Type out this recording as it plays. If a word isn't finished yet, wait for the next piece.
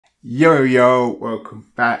Yo,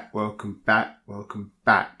 welcome back.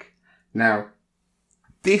 Now,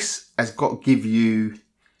 this has got to give you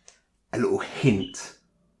a little hint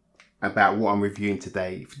about what I'm reviewing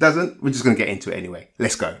today. If it doesn't, we're just going to get into it anyway.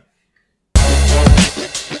 Let's go.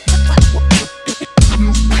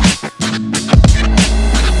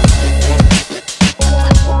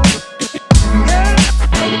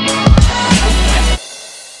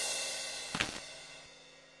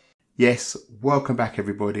 Yes, welcome back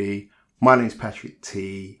everybody. My name is Patrick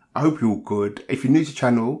T. I hope you're all good. If you're new to the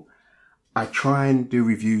channel, I try and do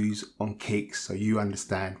reviews on kicks so you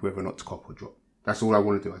understand whether or not to cop or drop. That's all I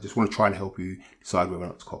want to do. I just want to try and help you decide whether or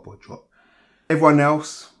not to cop or drop. Everyone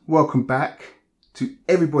else, welcome back. To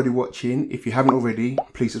everybody watching, if you haven't already,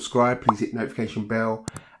 please subscribe, please hit the notification bell.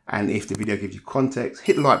 And if the video gives you context,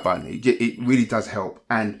 hit the like button. It really does help.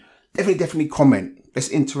 And definitely comment. Let's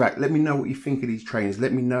interact. Let me know what you think of these trainers.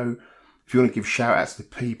 Let me know if you want to give shout outs to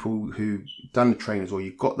people who done the trainers, or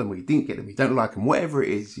you got them or you didn't get them, you don't like them, whatever it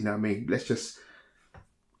is, you know what I mean? Let's just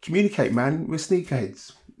communicate, man. We're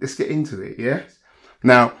sneakerheads. Let's get into it, yeah?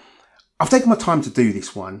 Now, I've taken my time to do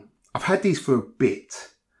this one. I've had these for a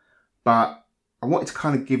bit, but I wanted to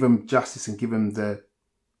kind of give them justice and give them the,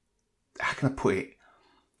 how can I put it?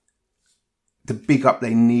 The big up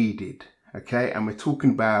they needed, okay? And we're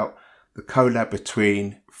talking about the collab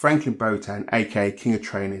between Franklin Boateng, aka King of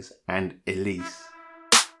Trainers, and Ellesse.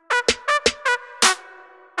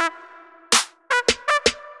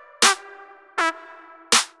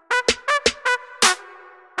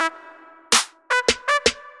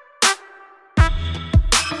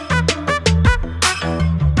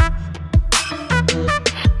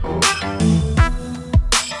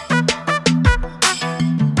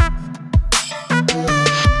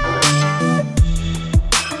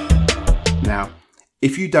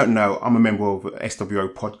 If you don't know, I'm a member of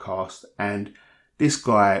SWO podcast, and this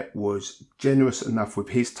guy was generous enough with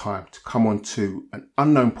his time to come on to an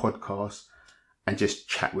unknown podcast and just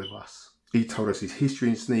chat with us. He told us his history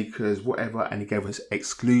in sneakers, whatever, and he gave us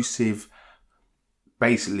exclusive,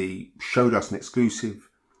 basically showed us an exclusive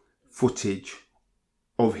footage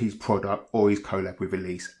of his product or his collab with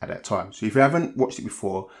Ellesse at that time. So if you haven't watched it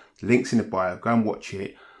before, the link's in the bio, go and watch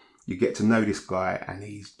it. You get to know this guy, and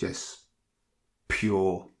he's just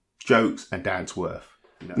pure jokes and down to earth.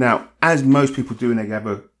 Now, as most people do when they have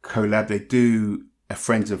a collab, they do a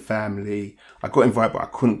friends and family. I got invited, but I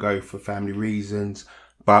couldn't go for family reasons.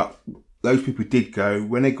 But those people did go.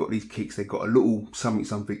 When they got these kicks, they got a little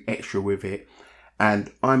something extra with it.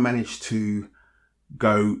 And I managed to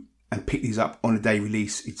go and pick these up on the day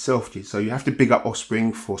release itself. So you have to big up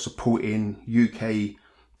Offspring for supporting UK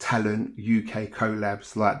talent, UK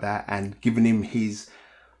collabs like that, and giving him his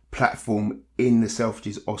platform in the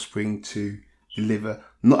Selfridges Offspring to deliver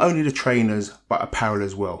not only the trainers but apparel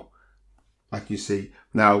as well, like you see.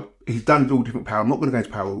 Now he's done all different apparel. I'm not going to go into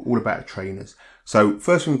apparel, all about the trainers. So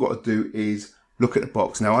first thing we've got to do is look at the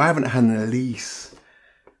box. Now I haven't had an Ellesse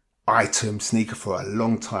item sneaker for a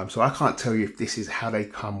long time, so I can't tell you if this is how they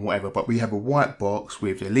come, whatever, but we have a white box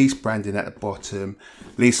with the Ellesse branding at the bottom,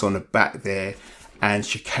 Ellesse on the back there, and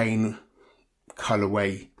chicane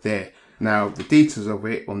colorway there. Now, the details of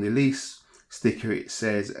it, on the Ellesse sticker, it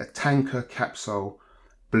says a tanker capsule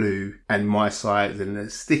blue, and my size, and the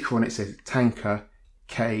sticker on it says tanker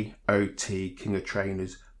KOT, King of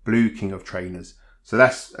Trainers, blue King of Trainers. So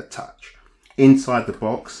that's a touch. Inside the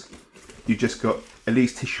box, you just got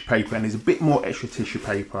Ellesse tissue paper, and there's a bit more extra tissue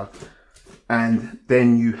paper, and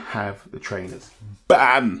then you have the trainers.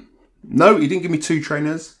 Bam! No, he didn't give me two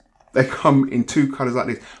trainers. They come in two colours like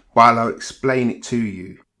this, but I'll explain it to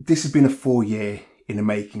you. This has been a 4-year in the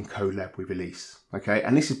making collab with Ellesse, okay?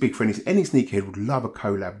 And this is big for any sneakerhead would love a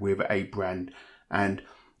collab with a brand. And,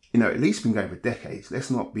 you know, Ellesse has been going for decades. Let's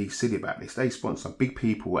not be silly about this. They sponsor some big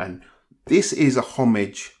people, and this is a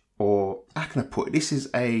homage, or how can I put it? This is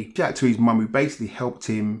a shout out to his mum, who basically helped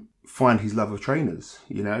him find his love of trainers.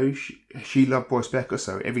 You know, she loved Boris Becker,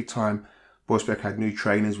 so every time Boris Becker had new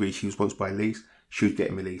trainers, which he was sponsored by Ellesse, she would get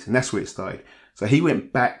him Ellesse, and that's where it started. So he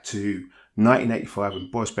went back to 1985 when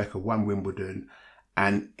Boris Becker won Wimbledon,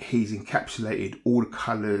 and he's encapsulated all the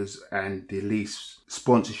colours and the Ellesse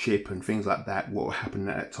sponsorship and things like that, what were happening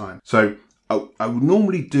at that time. So I would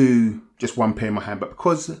normally do just one pair in my hand, but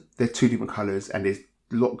because they're two different colours and there's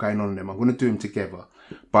a lot going on in them, I'm going to do them together.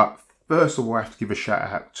 But first of all, I have to give a shout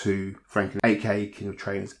out to Franklin, aka King of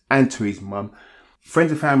Trainers, and to his mum.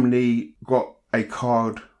 Friends and family got a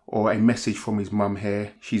card or a message from his mum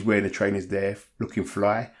here. She's wearing the trainers there, looking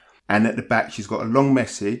fly. And at the back, she's got a long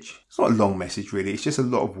message. It's not a long message, really. It's just a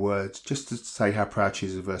lot of words just to say how proud she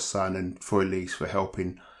is of her son and for Ellesse for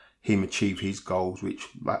helping him achieve his goals, which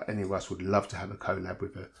like any of us would love to have a collab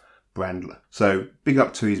with a brand. So big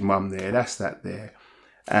up to his mum there. That's that there.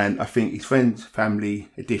 And I think his friends, family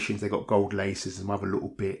editions, they got gold laces and other little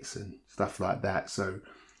bits and stuff like that. So,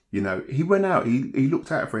 you know, he went out, he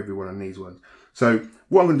looked out for everyone on these ones. So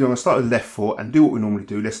what I'm going to do, I'm going to start with the left foot and do what we normally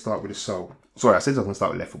do. Let's start with the sole. Sorry, I said I was going to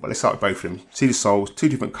start with left foot, but let's start with both of them. See the soles, two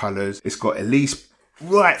different colours. It's got Ellesse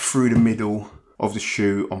right through the middle of the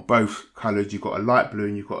shoe on both colours. You've got a light blue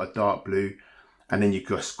and you've got a dark blue. And then you've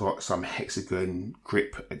just got some hexagon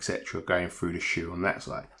grip, etc. going through the shoe on that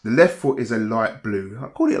side. The left foot is a light blue. I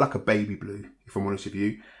call it like a baby blue, if I'm honest with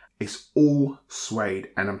you. It's all suede,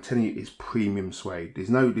 and I'm telling you, it's premium suede. There's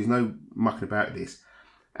no mucking about this.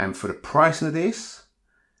 And for the price of this,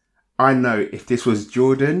 I know if this was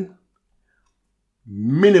Jordan,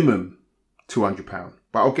 minimum £200.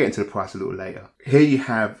 But I'll get into the price a little later. Here you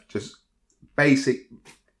have just basic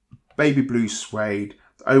baby blue suede.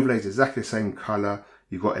 The overlay is exactly the same colour.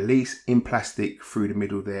 You've got Ellesse in plastic through the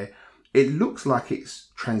middle there. It looks like it's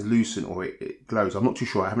translucent or it glows. I'm not too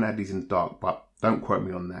sure. I haven't had these in the dark, but don't quote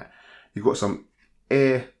me on that. You've got some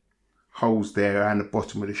air holes there around the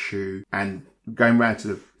bottom of the shoe. And going round to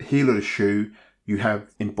the heel of the shoe, you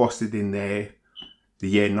have embossed in there the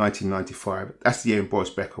year 1995. That's the year Boris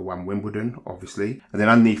Becker won Wimbledon, obviously. And then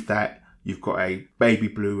underneath that, you've got a baby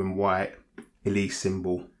blue and white Ellesse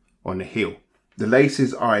symbol on the heel. The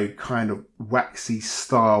laces are a kind of waxy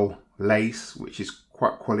style lace, which is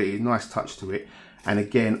quite quality, nice touch to it. And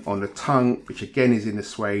again on the tongue, which again is in the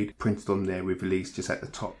suede, printed on there with Ellesse just at the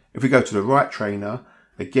top. If we go to the right trainer,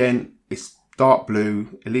 again, it's dark blue,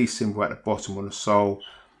 Ellesse symbol at the bottom on the sole.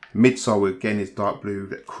 Midsole again is dark blue,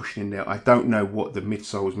 that cushion in there. I don't know what the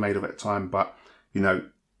midsole was made of at the time, but you know,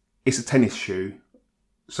 it's a tennis shoe.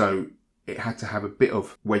 So it had to have a bit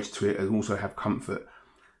of wedge to it and also have comfort.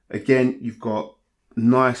 Again, you've got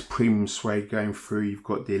nice premium suede going through. You've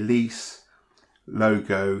got the Ellesse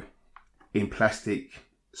logo in plastic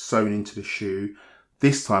sewn into the shoe.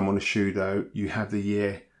 This time on the shoe though, you have the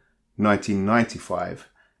year 1995.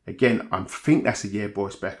 Again, I think that's the year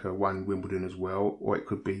Boris Becker won Wimbledon as well, or it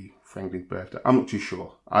could be Franklin's birthday. I'm not too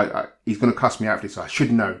sure. He's going to cuss me out for this, so I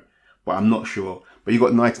should know, but I'm not sure. But you've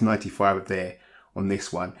got 1995 there on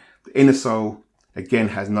this one. The inner sole again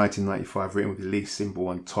has 1995 written with the Ellesse symbol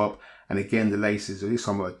on top. And again, the laces are this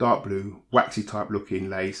time a dark blue, waxy type looking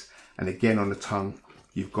lace. And again, on the tongue,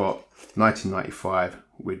 you've got 1995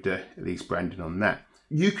 with the Ellesse branding on that.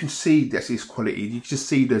 You can see that's its quality. You just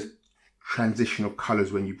see the transition of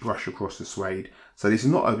colours when you brush across the suede. So this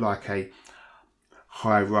is not like a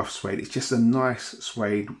high rough suede. It's just a nice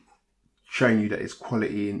suede showing you that it's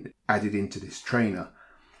quality and added into this trainer.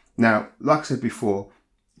 Now, like I said before,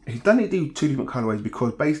 he's done it do two different colourways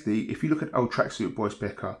because basically, if you look at old tracksuit Boris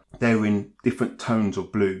Becker, they're in different tones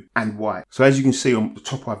of blue and white. So as you can see on the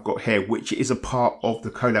top I've got here, which is a part of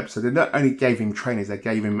the collab. So they not only gave him trainers, they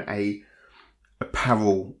gave him a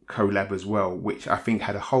apparel collab as well, which I think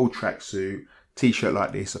had a whole tracksuit, t-shirt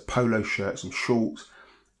like this, a polo shirt, some shorts.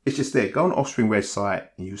 It's just there. Go on Offspring website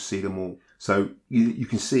and you'll see them all. So you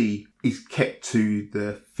can see he's kept to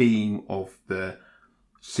the theme of the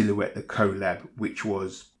silhouette, the collab, which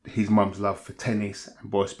was his mum's love for tennis and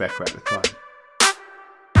Boris Becker at the time.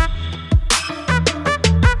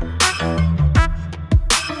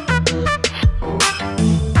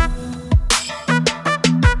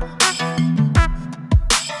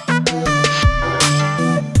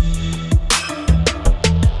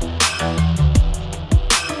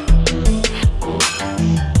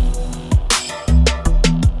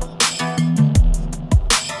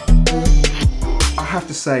 I have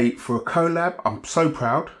to say, for a collab, I'm so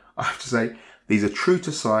proud. I have to say, these are true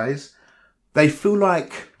to size. They feel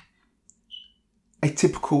like a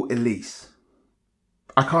typical Ellesse.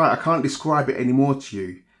 I can't describe it anymore to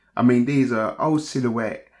you. I mean, these are old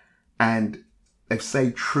silhouette and they've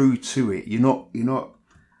stayed true to it.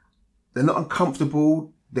 They're not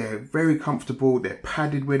uncomfortable. They're very comfortable. They're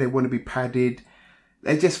padded where they want to be padded.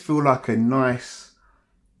 They just feel like a nice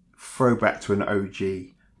throwback to an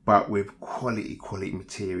OG, but with quality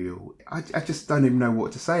material. I just don't even know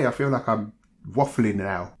what to say. I feel like I'm waffling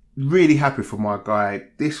now. Really happy for my guy.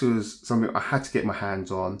 This was something I had to get my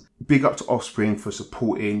hands on. Big up to Offspring for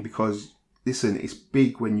supporting, because listen, it's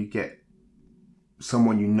big when you get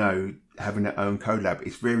someone you know having their own collab.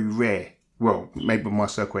 It's very rare. Well, maybe my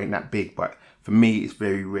circle ain't that big, but for me, it's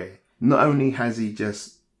very rare. Not only has he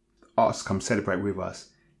just asked to come celebrate with us,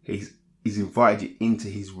 he's invited you into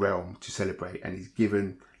his realm to celebrate, and he's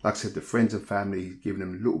given, like I said, the friends and family, he's given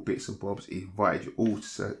them little bits and bobs. He invited you all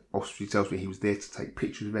to Offspring. Tells me he was there to take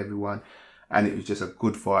pictures of everyone, and it was just a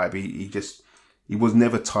good vibe. He just He was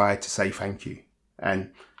never tired to say thank you.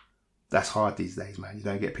 And that's hard these days, man. You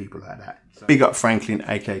don't get people like that. So, big up Franklin,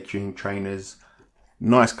 aka King Trainers.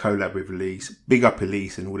 Nice collab with Ellesse. Big up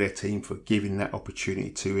Ellesse and all their team for giving that opportunity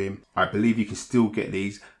to him. I believe you can still get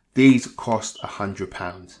these. These cost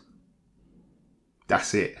 £100.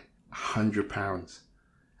 That's it. £100.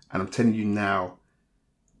 And I'm telling you now,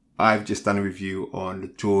 I've just done a review on the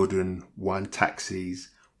Jordan 1 taxis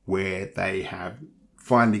where they have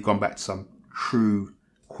finally gone back to some true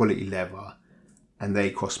quality leather, and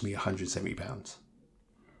they cost me £170.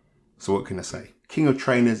 So what can I say? King of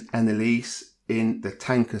Trainers and Ellesse in the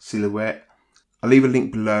tanker silhouette. I'll leave a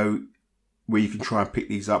link below where you can try and pick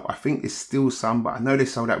these up. I think there's still some, but I know they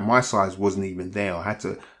sold out. My size wasn't even there. I had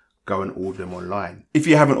to go and order them online. If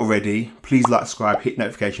you haven't already, please like, subscribe, hit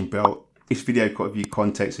notification bell. This video got view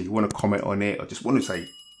content, so you want to comment on it or just want to say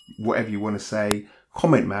whatever you want to say,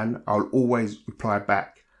 comment, man. I'll always reply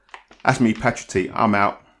back. That's me, Patrick T. I'm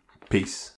out. Peace.